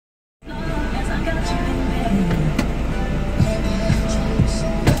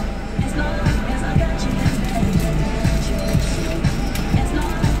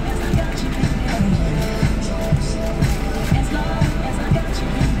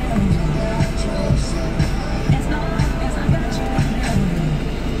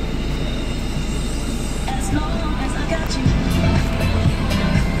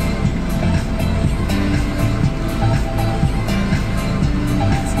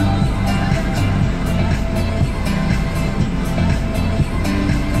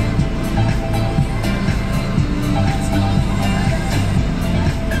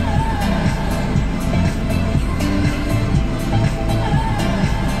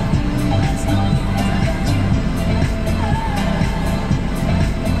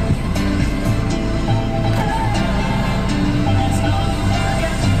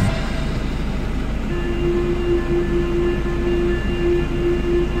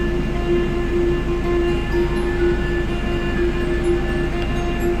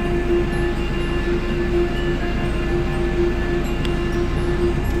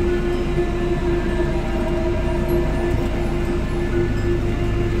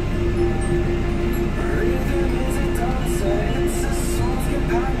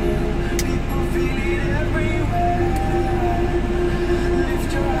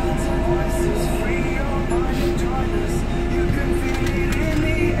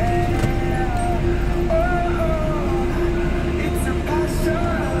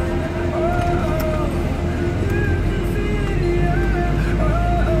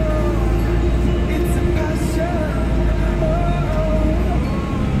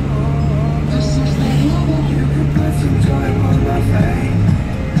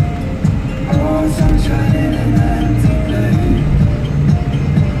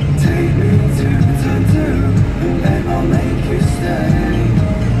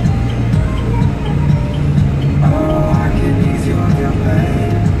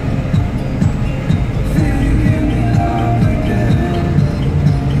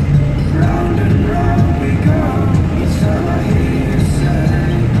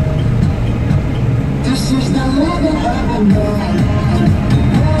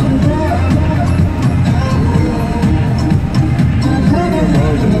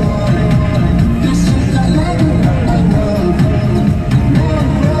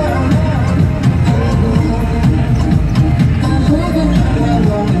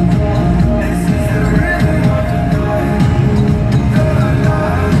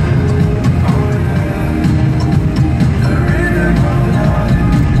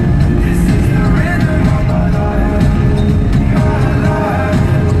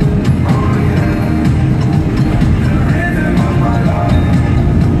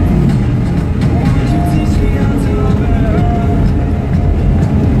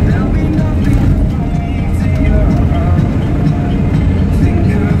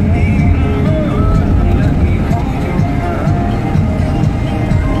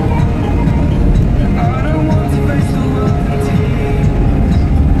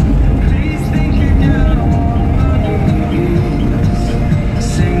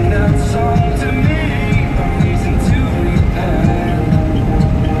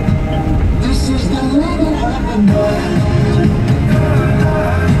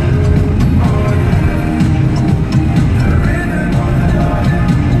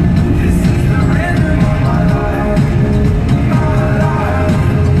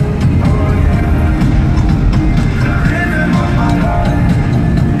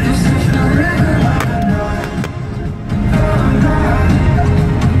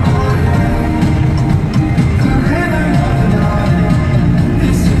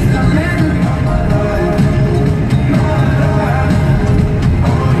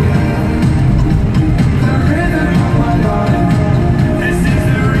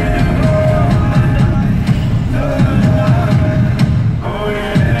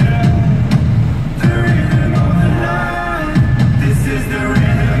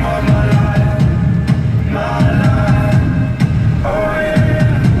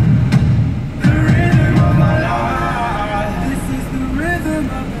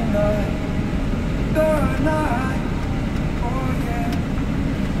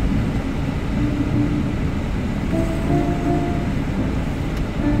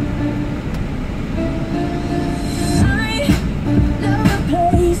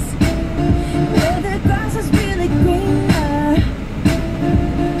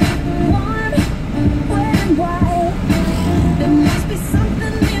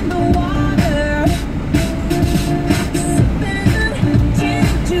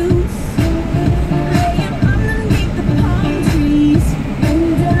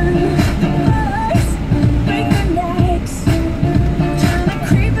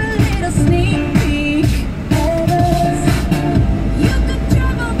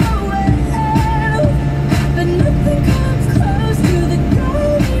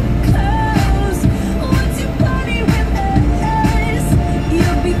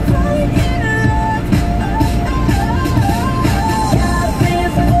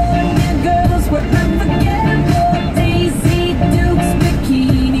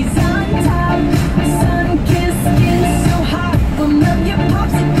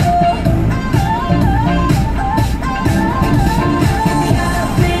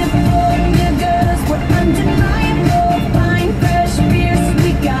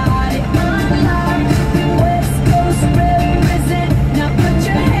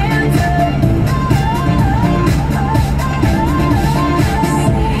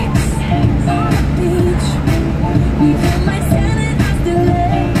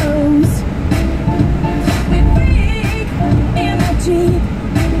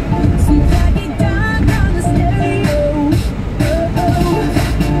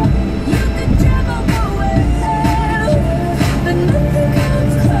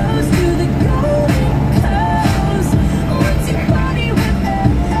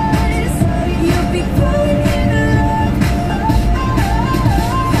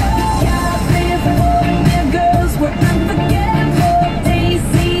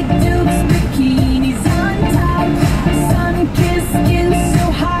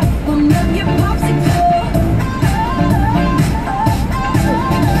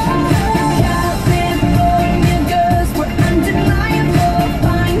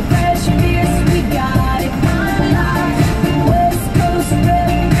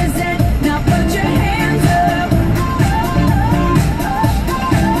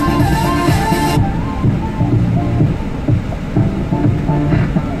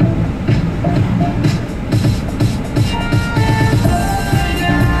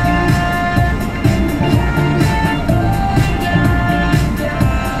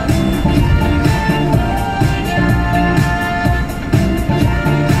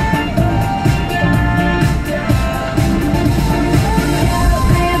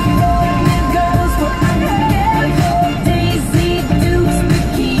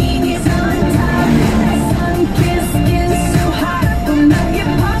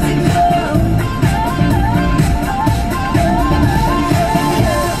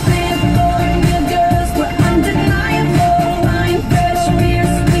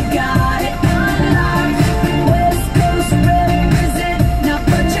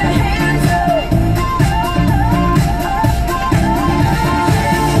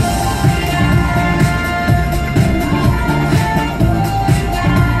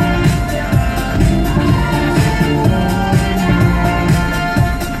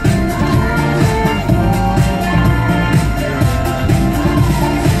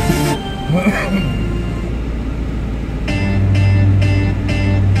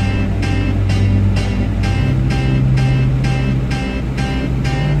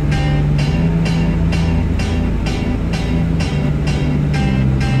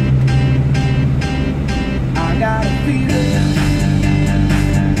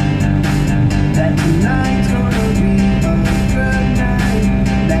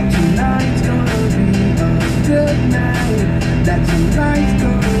that tonight's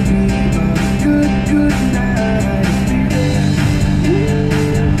gonna be a good, good night.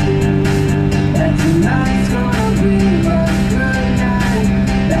 That tonight's gonna be a good night.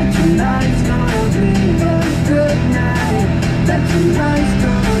 That tonight's gonna be a good night. That tonight's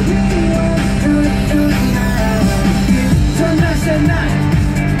gonna be a good, good night. Tonight's the night.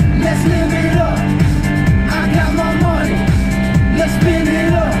 Let's live it up. I got my money. Let's spin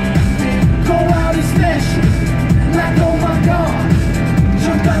it up. Go out and smash it. Like oh my God.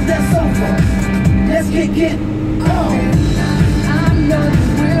 Jump out that sofa. Let's get on. I know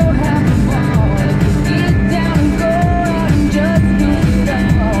we'll have a ball. Get down and go out and just do it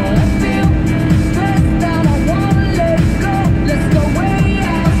all. I feel stressed out, I wanna let it go. Let's go way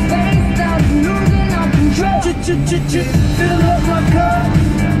out, spaced out, losing our control. Fill up my cup,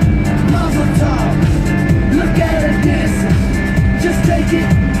 Mazel tov. Look at her dancing, just take it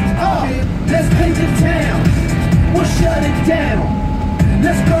off. Let's paint the town, we'll shut it down.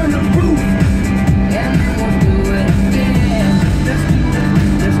 Let's burn the roof